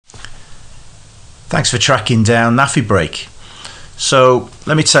Thanks for tracking down NAFI Break. So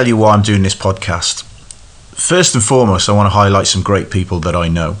let me tell you why I'm doing this podcast. First and foremost, I want to highlight some great people that I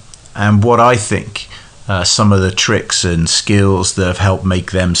know and what I think some of the tricks and skills that have helped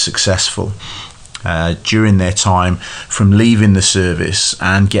make them successful during their time from leaving the service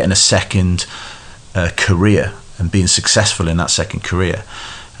and getting a second career and being successful in that second career.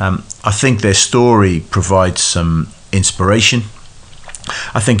 I think their story provides some inspiration.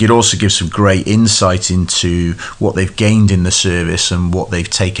 I think it also gives some great insight into what they've gained in the service and what they've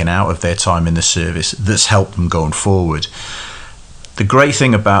taken out of their time in the service that's helped them going forward. The great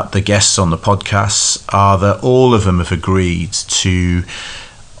thing about the guests on the podcasts are that all of them have agreed to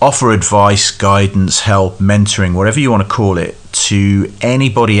offer advice, guidance, help, mentoring, whatever you want to call it, to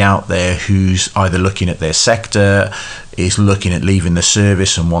anybody out there who's either looking at their sector, is looking at leaving the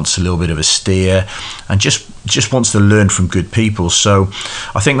service and wants a little bit of a steer and just wants to learn from good people. So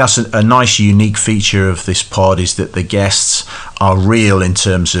I think that's a nice unique feature of this pod, is that the guests are real in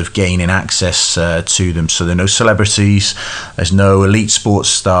terms of gaining access to them. So there are no celebrities, there's no elite sports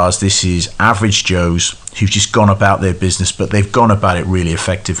stars. This is average Joes who've just gone about their business, but they've gone about it really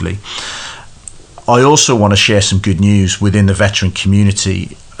effectively. I also want to share some good news within the veteran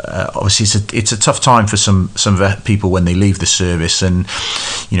community. Obviously, it's a tough time for some people when they leave the service, and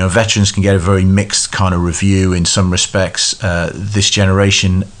veterans can get a very mixed kind of review in some respects. This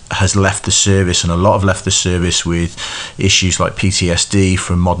generation has left the service, and a lot have left the service with issues like PTSD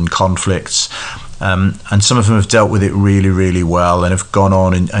from modern conflicts. And some of them have dealt with it really, really well and have gone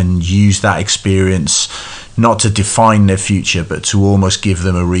on and used that experience not to define their future, but to almost give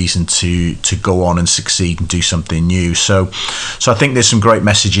them a reason to go on and succeed and do something new. So I think there's some great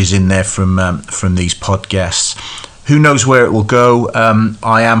messages in there from these podcasts. Who knows where it will go?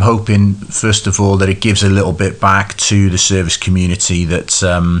 I am hoping, first of all, that it gives a little bit back to the service community that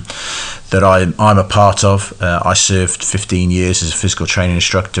I'm a part of. I served 15 years as a physical training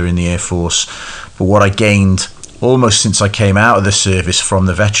instructor in the Air Force, but what I gained almost since I came out of the service from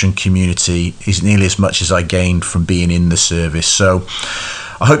the veteran community is nearly as much as I gained from being in the service. So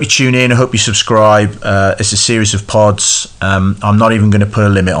I hope you tune in. I hope you subscribe. It's a series of pods. I'm not even going to put a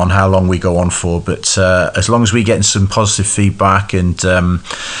limit on how long we go on for, but as long as we're getting some positive feedback and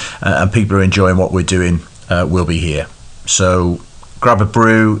people are enjoying what we're doing, we'll be here. So grab a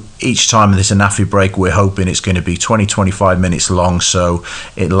brew. Each time there's a NAFI break, we're hoping it's going to be 20-25 minutes long, so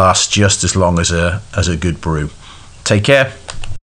it lasts just as long as a good brew. Take care.